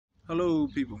Hello,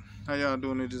 people. How y'all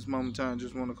doing at this moment in time?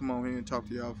 Just want to come on here and talk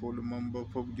to y'all for a little moment. But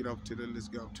before we get off to that, let's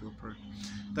get off to a prayer.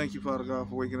 Thank you, Father God,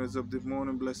 for waking us up this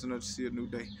morning, blessing us to see a new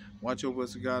day. Watch over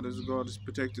us, God, as God is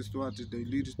protect us throughout this day.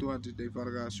 Lead us throughout this day,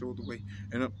 Father God. Show the way.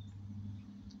 And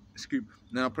excuse me.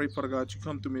 Now I pray, Father God, you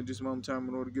come through me at this moment in time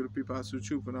in order to get the people out to the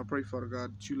truth. And I pray, Father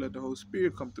God, that you let the Holy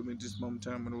Spirit come through me at this moment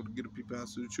in time in order to get the people out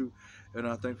to the truth. And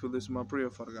I thank you for this my prayer,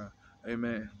 Father God.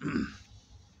 Amen.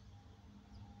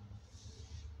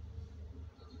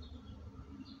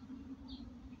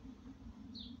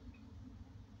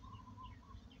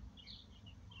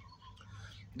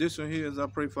 This one here is I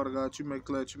pray, Father God, you make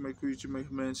glad, you make create, you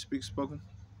make man speak spoken.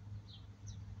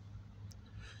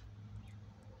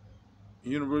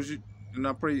 University, and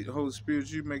I pray, Holy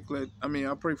Spirit, you make glad. I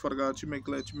pray, Father God, you make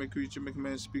glad, you make create, you make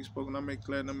man speak spoken. I make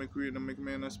glad, I make create, I make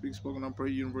man not speak spoken. I pray,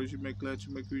 University, you make glad,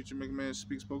 you make create, you make man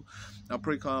speak spoken. I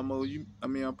pray, Carmo,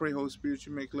 I pray, Holy Spirit,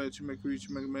 you make glad, you make create,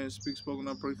 you make man speak spoken.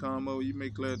 I pray, Carmo, you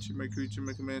make glad, you make create, you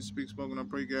make man speak spoken. I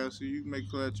pray, God, so you make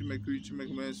glad, you make create, you make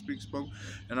man speak spoken.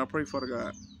 And I pray, Father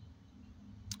God,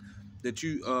 that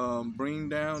you bring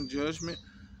down judgment.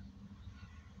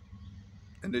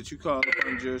 And that you call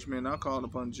upon judgment, and I call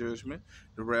upon judgment,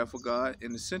 the wrath of God,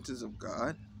 and the sentence of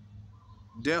God,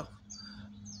 death.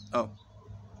 Oh,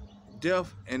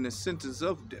 death and the sentence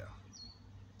of death.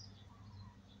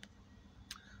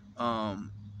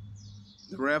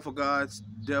 The wrath of God's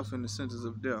death and the sentence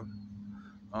of death.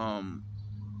 Over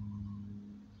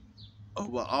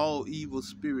all evil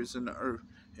spirits in the earth,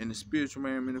 in the spiritual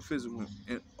realm and the physical,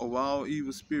 and over all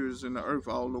evil spirits in the earth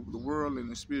all over the world, in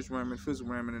the spiritual realm and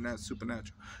physical realm, and that's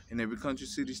supernatural. In every country,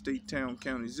 city, state, town,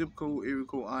 county, zip code, area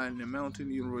code, island, and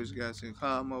mountain, universe, galaxy, and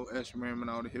cosmos, astral realm,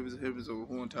 and all the heavens over the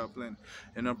whole entire planet.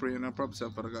 And I pray and I prophesy,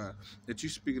 Father God, that you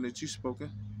speaking, that you spoken.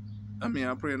 I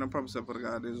pray and I prophesy, Father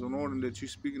God, there's an order that you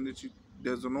speaking,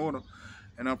 there's an order.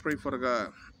 And I pray, Father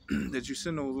God, that you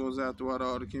send those words out throughout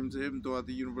all the kingdoms of heaven, throughout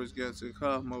the universe, galaxy,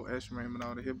 cosmos, astral realm, and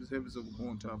all the heavens of the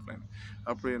whole entire planet.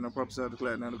 I pray and I prophesy,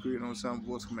 declare, and I decree it on the sound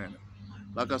voice commandment.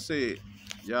 Like I said,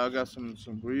 y'all got some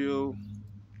real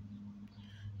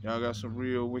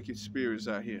wicked spirits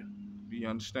out here. Do you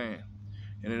understand?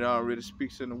 And it already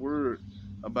speaks in the word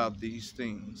about these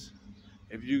things.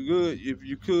 If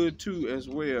you could too as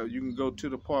well, you can go to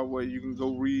the part where you can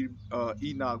go read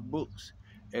Enoch books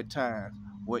at times,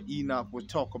 where Enoch would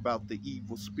talk about the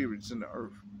evil spirits in the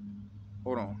earth.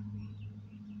 Hold on.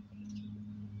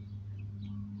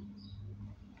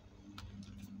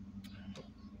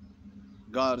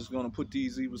 God is going to put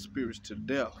these evil spirits to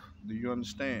death. Do you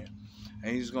understand?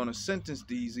 And he's going to sentence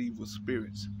these evil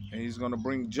spirits. And he's going to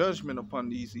bring judgment upon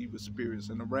these evil spirits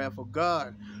and the wrath of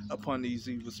God upon these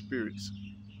evil spirits.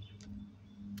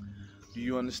 Do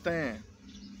you understand?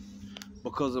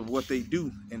 Because of what they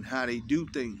do and how they do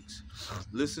things.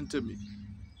 Listen to me.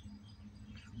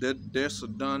 They're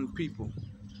Sudan people.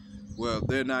 Well,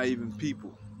 they're not even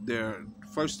people. They're,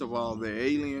 first of all, they're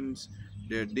aliens,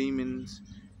 they're demons,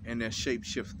 and they're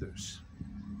shapeshifters.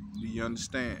 Do you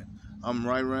understand? I'm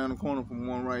right around the corner from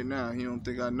one right now. He don't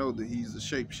think I know that he's a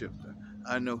shapeshifter.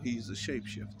 I know he's a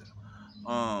shapeshifter.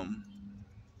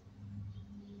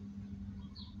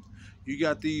 You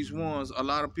got these ones, a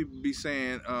lot of people be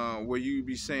saying, where you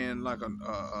be saying like a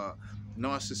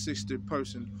narcissistic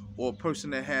person or a person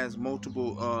that has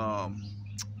multiple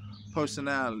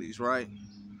personalities, right?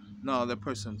 No, that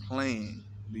person playing.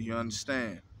 Do you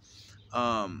understand?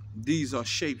 These are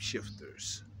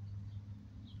shapeshifters.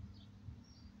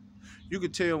 You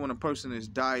could tell when a person is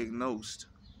diagnosed,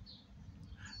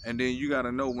 and then you got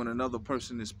to know when another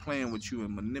person is playing with you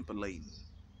and manipulating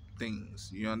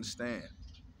things. You understand?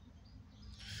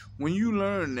 When you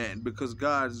learn that, because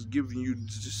God is giving you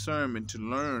discernment to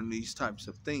learn these types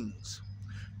of things,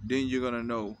 then you're going to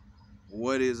know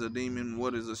what is a demon,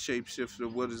 what is a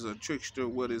shapeshifter, what is a trickster,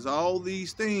 what is all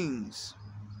these things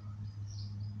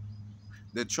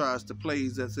that tries to play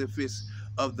as if it's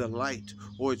of the light,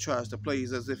 or it tries to play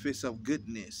as if it's of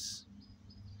goodness.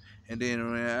 And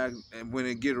then when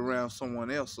it get around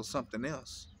someone else or something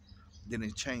else, then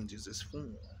it changes its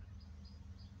form.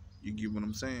 You get what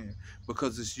I'm saying?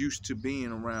 Because it's used to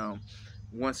being around.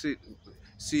 Once it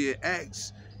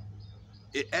acts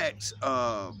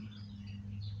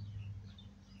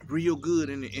real good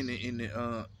in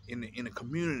the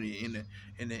community, in the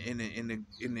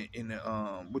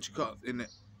what you call it,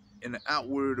 in the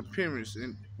outward appearance,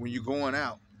 and when you're going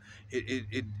out,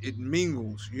 it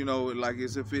mingles, you know, like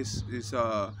as if it's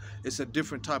a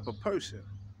different type of person.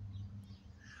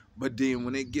 But then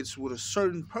when it gets with a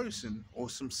certain person or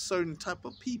some certain type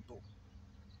of people,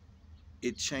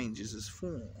 it changes its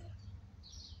form.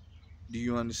 Do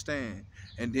you understand?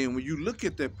 And then when you look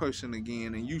at that person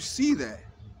again and you see that,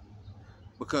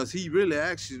 because he really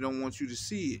actually don't want you to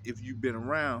see it if you've been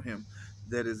around him,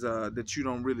 that is that you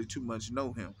don't really too much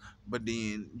know him, but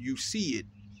then you see it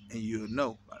and you'll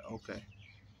know, like, okay,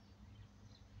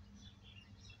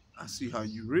 I see how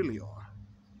you really are.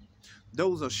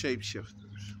 Those are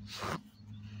shapeshifters.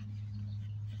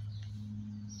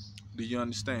 Do you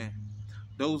understand?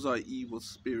 Those are evil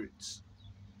spirits.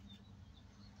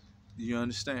 Do you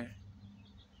understand?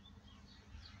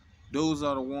 Those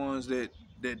are the ones that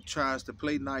tries to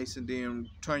play nice and then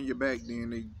turn your back. Then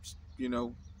they, you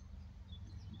know,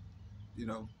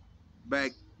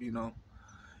 back,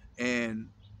 and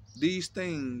these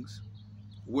things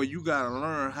where you gotta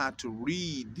learn how to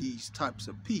read these types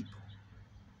of people,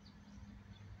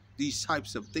 these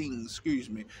types of things, excuse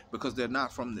me, because they're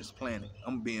not from this planet.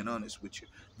 I'm being honest with you.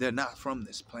 They're not from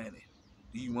this planet.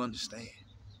 Do you understand?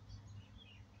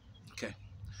 Okay.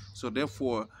 So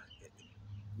therefore,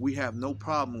 we have no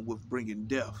problem with bringing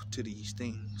death to these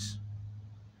things,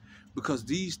 because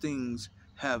these things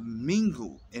have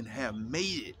mingled and have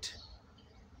made it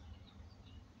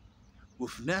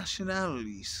with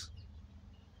nationalities.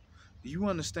 Do you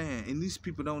understand? And these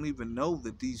people don't even know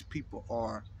that these people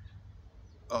are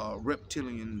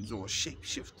reptilians or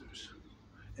shapeshifters,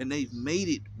 and they've made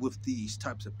it with these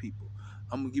types of people.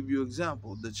 I'm gonna give you an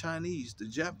example: the Chinese, the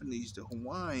Japanese, the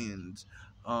Hawaiians,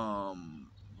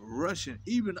 Russian,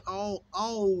 even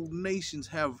all nations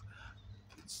have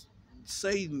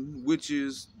Satan, which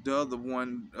is the other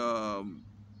one,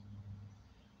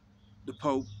 the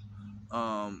Pope,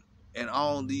 and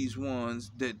all these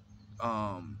ones that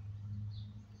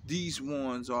these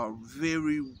ones are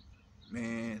very,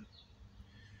 man,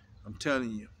 I'm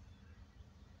telling you,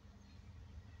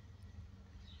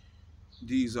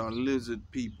 these are lizard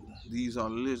people. These are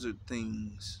lizard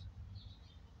things.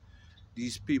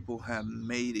 These people have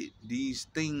made it. These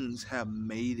things have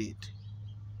made it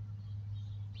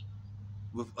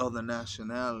with other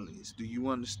nationalities. Do you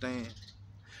understand?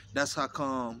 That's how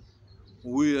come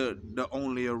we're the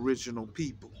only original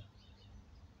people.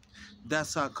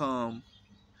 That's how come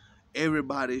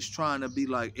everybody's trying to be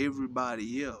like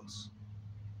everybody else.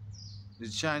 The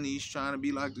Chinese trying to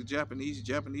be like the Japanese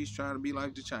trying to be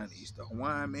like the Chinese, the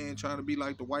Hawaiian man trying to be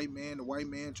like the white man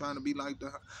trying to be like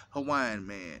the Hawaiian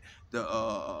man,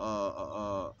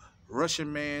 the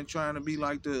Russian man trying to be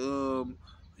like the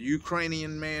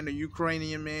Ukrainian man, the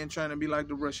Ukrainian man trying to be like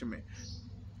the Russian man.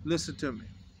 Listen to me.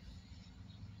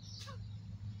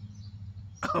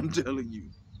 I'm telling you.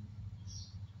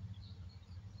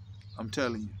 I'm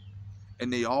telling you.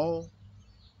 And they all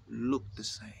look the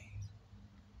same.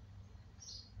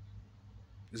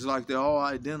 It's like they're all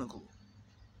identical.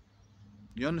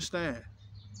 You understand?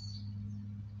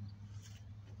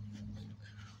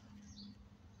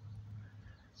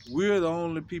 We're the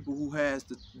only people who has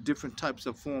the different types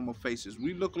of form of faces.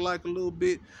 We look alike a little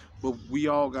bit, but we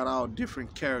all got our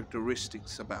different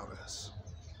characteristics about us.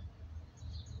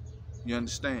 You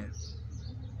understand?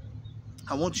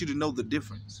 I want you to know the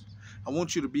difference. I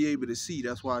want you to be able to see.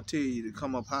 That's why I tell you to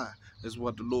come up high. That's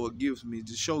what the Lord gives me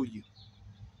to show you.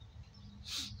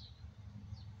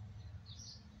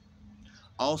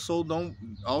 Also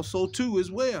too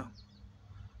as well,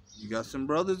 you got some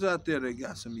brothers out there that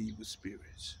got some evil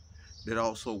spirits that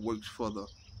also works for the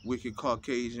wicked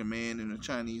Caucasian man and the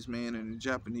Chinese man and the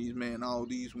Japanese man. All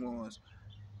these ones,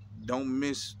 don't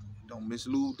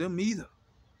mislose them either.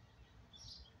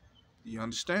 You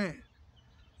understand?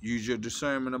 Use your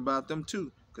discernment about them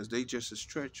too, because they just as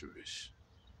treacherous.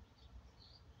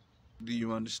 Do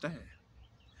you understand?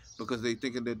 Because they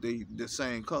thinking that they the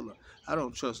same color. I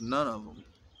don't trust none of them.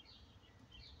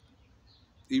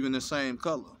 Even the same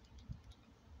color.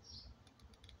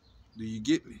 Do you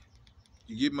get me?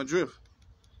 You get my drift?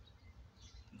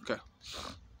 Okay.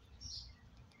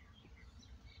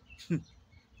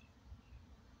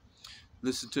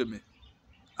 Listen to me.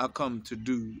 I come to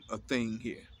do a thing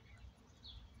here,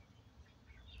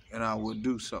 and I will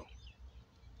do so.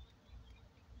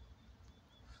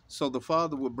 So the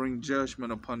Father will bring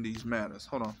judgment upon these matters.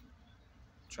 Hold on.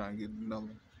 Try and get another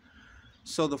one.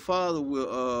 So the Father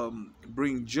will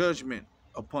bring judgment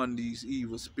upon these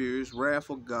evil spirits,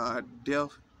 wrath of God,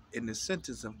 death, and the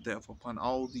sentence of death upon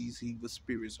all these evil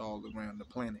spirits all around the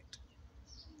planet.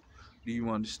 Do you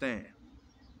understand?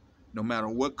 No matter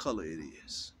what color it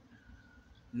is.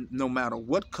 No matter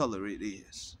what color it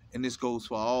is. And this goes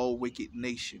for all wicked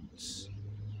nations.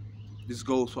 This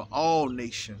goes for all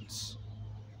nations.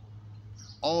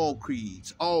 All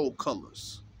creeds, all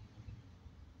colors.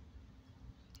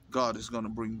 God is going to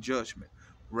bring judgment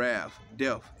wrath,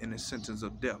 death, and the sentence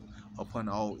of death upon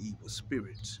all evil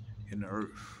spirits in the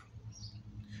earth.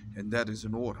 And that is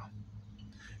in order.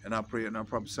 And I pray and I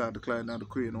prophesy, declare, and I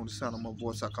decree, and on the sound of my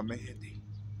voice I command thee.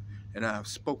 And I have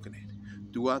spoken it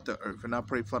throughout the earth. And I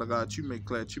pray, Father God, you make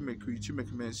glad, you make create, you make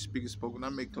a man speak and spoken. I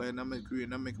make glad, and I make create,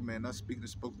 and I make a man, I speak and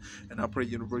spoken. And I pray,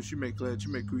 universe, you make glad,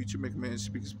 you make create, you make a man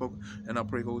speak and spoken. And I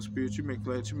pray, Holy Spirit, you make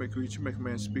glad, you make create, you make a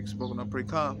man speak and spoken. I pray,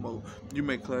 Cosmo, you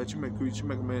make glad, you make create, you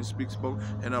make a man speak and spoken.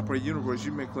 And I pray, universe,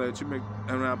 you make glad, you make,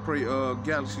 and I pray,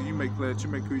 galaxy, you make glad, you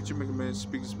make create, you make a man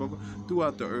speak and spoken.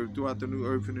 Throughout the earth, throughout the new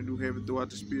earth and the new heaven, throughout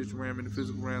the spiritual realm and the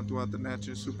physical realm, throughout the natural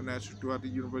and supernatural, throughout the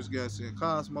universe, galaxy, and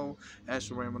cosmos,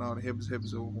 astral realm, and all the heavens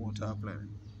over on top planet.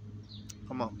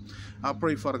 Come on. I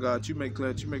pray, Father God, you make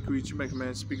glad, you make create, you make a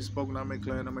man speak and spoken. I make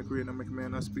glad, I make create, I make a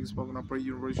man, I speak and spoken. I pray,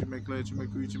 universe, you make glad, you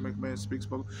make create, you make a man speak and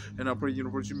spoken. And I pray,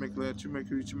 universe, you make glad, you make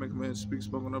create, you make a man speak and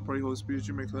spoken. I pray, Holy Spirit,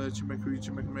 you make glad, you make create,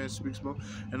 you make a man speak and spoken.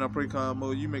 And I pray,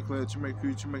 Cosmo, you make glad, you make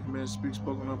create, you make a man speak and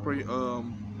spoken. I pray,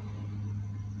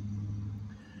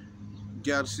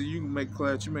 God, so you can make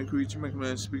glad, you make create, you make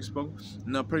man speak spoken.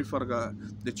 And I pray, Father God,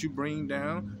 that you bring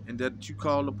down and that you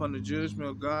call upon the judgment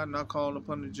of God, and I call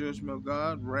upon the judgment of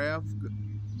God, wrath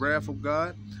of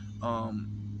God,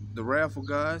 the wrath of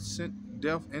God,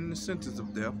 death and the sentence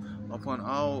of death upon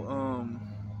all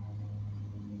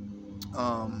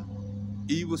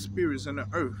evil spirits in the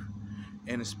earth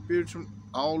and the spiritual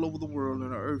all over the world, in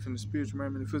the earth, and the spiritual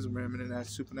realm, and the physical realm, and that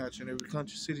supernatural in every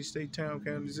country, city, state, town,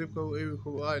 county, zip code, area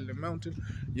code, island, mountain,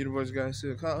 universe, God,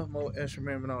 city, cosmos, astral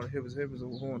realm, and all the heavens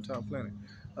over on top planet.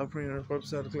 I pray in the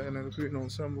purpose of the clan and the creating on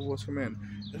some of what's commanded.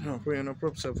 And I pray in the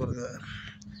purpose of God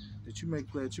that you make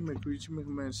glad, you make create, you make a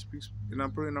man speak. And I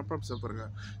pray in the purpose of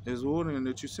God there's order, and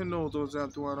that you send all those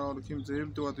out throughout all the kingdoms of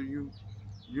heaven, throughout the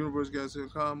universe, God, city,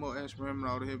 cosmos, astral realm,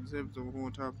 and all the heavens over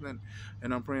on top planet.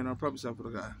 And I'm praying in the purpose of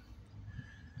God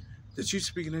that you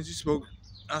speaking as you spoke,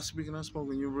 I speak and I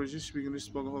spoke in universe, you speaking as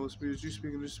you spoke, Holy Spirit, you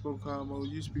speaking as you spoke, Cosmo,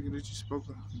 you speaking as you spoke,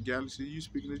 galaxy, you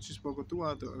speaking as you spoke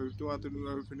throughout the earth, throughout the new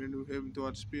earth and the new heaven,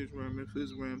 throughout the spiritual realm and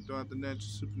physical realm, throughout the natural,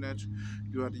 supernatural,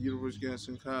 throughout the universe,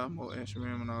 galaxy, Cosmo, astral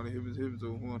realm, and all the heavens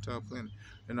over on top planet.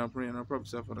 And I pray and I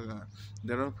prophesy for the God.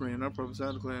 That I pray and I prophesy,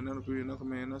 declare, and I decree, and I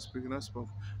command, and I speak and I spoke.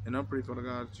 And I pray for the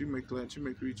God that you make glad, you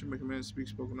make create, you make a man speak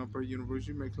spoken. I pray universe,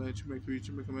 you make glad, you make create,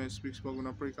 you make a man speak spoken.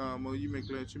 I pray Cosmo, you make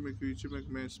glad, you make create, you make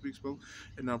a man speak spoken.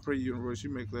 And I pray universe, you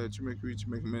make glad, you make create,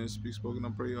 you make a man speak spoken. I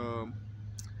pray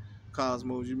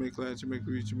Cosmos, you make glad, you make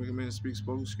create, you make a man speak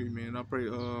spoken. Excuse me. And I pray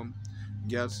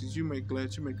galaxies, you make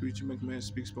glad, you make create, you make a man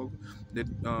speak spoken. That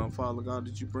Father God,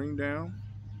 that you bring down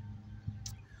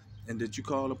and that you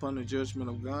call upon the judgment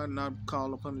of God, not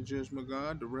call upon the judgment of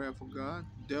God, the wrath of God,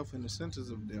 death and the sentence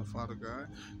of death, Father God,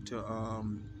 to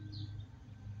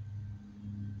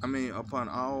upon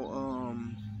all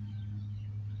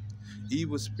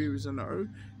evil spirits in the earth,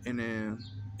 and then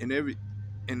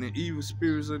and the evil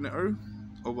spirits in the earth,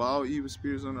 over all evil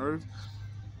spirits on the earth,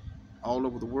 all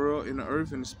over the world, in the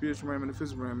earth, in the spiritual realm, and the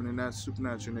physical realm, and in that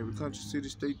supernatural, in every country, city,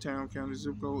 state, town, county,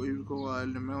 zip code, area code,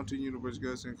 island, mountain, universe,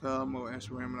 galaxy, and cosmos,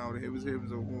 astral realm, and all the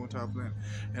heavens over on top planet.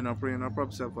 And I pray and I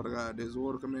prophesy for the God. There's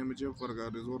order, commandment, judgment for the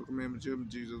God. There's order, commandment,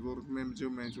 judgment, Jesus. There's order, commandment,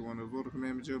 judgment, angel one. There's order,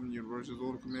 commandment, judgment, universe. There's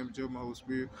order, commandment, judgment, Holy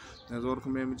Spirit. There's order,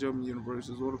 commandment, judgment, universe.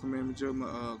 There's order, commandment,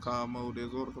 judgment, cosmos.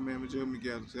 There's order, commandment, judgment,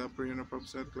 galaxy. I pray and I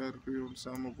prophesy, declare, decree on the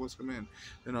sound of voice command.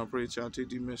 Then I pray that y'all take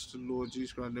these messages to the Lord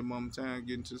Jesus Christ, that moment time,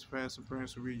 get into this fast and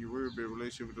prayers to read your word, be a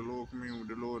relationship with the Lord, commune with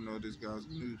the Lord, know this God's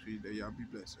good news for you, that y'all be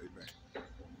blessed. Amen.